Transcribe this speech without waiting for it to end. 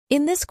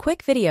In this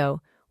quick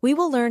video, we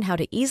will learn how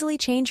to easily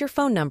change your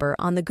phone number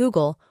on the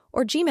Google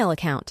or Gmail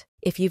account.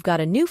 If you've got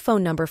a new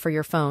phone number for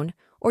your phone,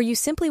 or you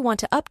simply want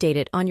to update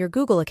it on your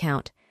Google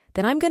account,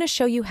 then I'm going to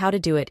show you how to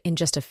do it in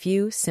just a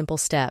few simple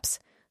steps.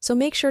 So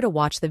make sure to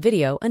watch the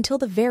video until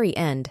the very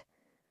end.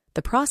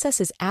 The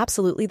process is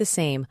absolutely the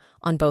same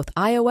on both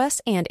iOS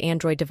and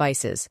Android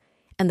devices.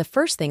 And the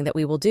first thing that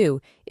we will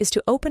do is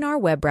to open our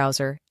web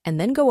browser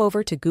and then go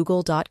over to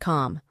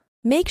google.com.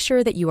 Make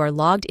sure that you are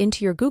logged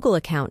into your Google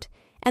account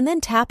and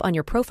then tap on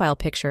your profile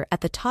picture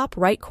at the top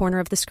right corner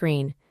of the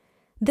screen.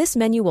 This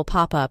menu will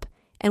pop up,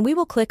 and we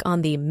will click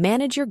on the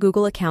Manage Your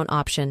Google Account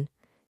option.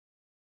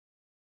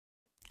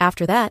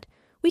 After that,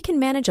 we can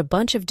manage a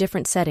bunch of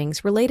different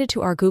settings related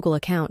to our Google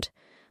account,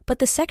 but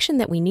the section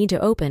that we need to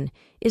open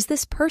is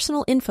this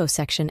Personal Info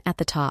section at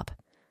the top.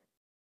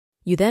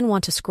 You then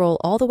want to scroll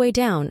all the way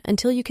down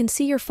until you can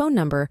see your phone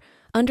number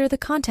under the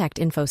Contact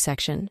Info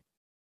section.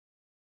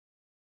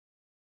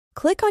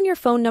 Click on your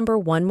phone number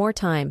one more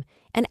time,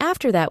 and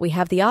after that we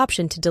have the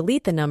option to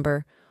delete the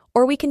number,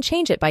 or we can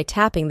change it by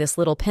tapping this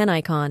little pen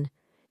icon.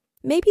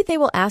 Maybe they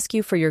will ask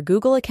you for your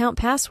Google account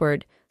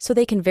password so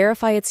they can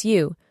verify it's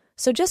you,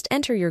 so just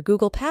enter your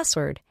Google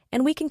password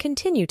and we can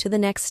continue to the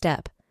next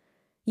step.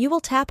 You will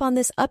tap on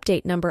this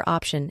Update Number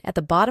option at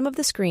the bottom of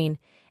the screen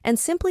and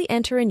simply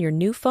enter in your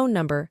new phone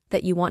number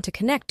that you want to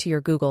connect to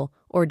your Google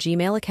or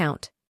Gmail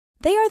account.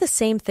 They are the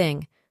same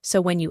thing, so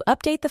when you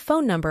update the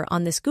phone number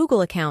on this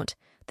Google account,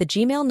 the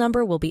Gmail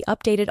number will be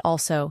updated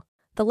also.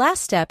 The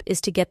last step is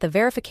to get the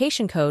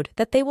verification code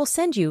that they will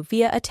send you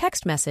via a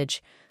text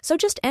message, so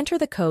just enter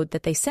the code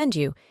that they send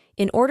you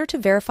in order to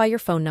verify your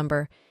phone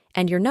number,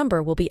 and your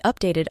number will be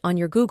updated on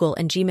your Google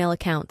and Gmail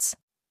accounts.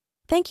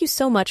 Thank you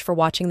so much for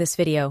watching this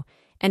video,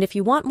 and if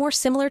you want more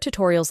similar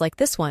tutorials like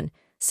this one,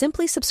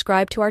 simply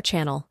subscribe to our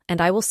channel, and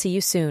I will see you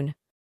soon.